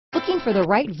Looking for the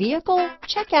right vehicle?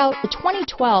 Check out the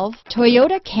 2012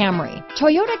 Toyota Camry.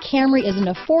 Toyota Camry is an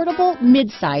affordable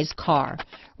mid-size car.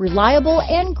 Reliable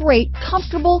and great,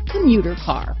 comfortable commuter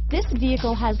car. This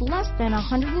vehicle has less than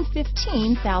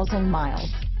 115,000 miles.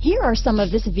 Here are some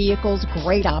of this vehicle's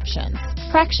great options: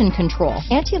 traction control,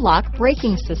 anti-lock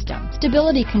braking system,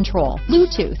 stability control,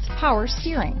 Bluetooth, power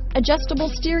steering, adjustable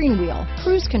steering wheel,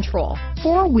 cruise control,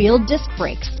 four-wheel disc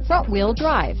brakes, front-wheel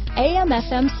drive,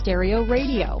 AM/FM stereo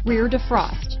radio, rear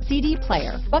defrost, CD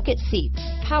player, bucket seats,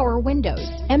 power windows,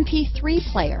 MP3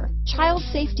 player, child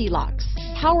safety locks,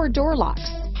 power door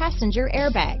locks, passenger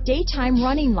airbag, daytime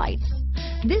running lights.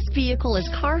 This vehicle is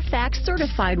Carfax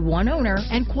certified one owner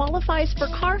and qualifies for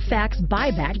Carfax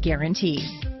buyback guarantee.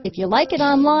 If you like it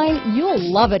online, you'll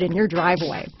love it in your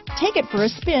driveway. Take it for a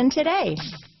spin today.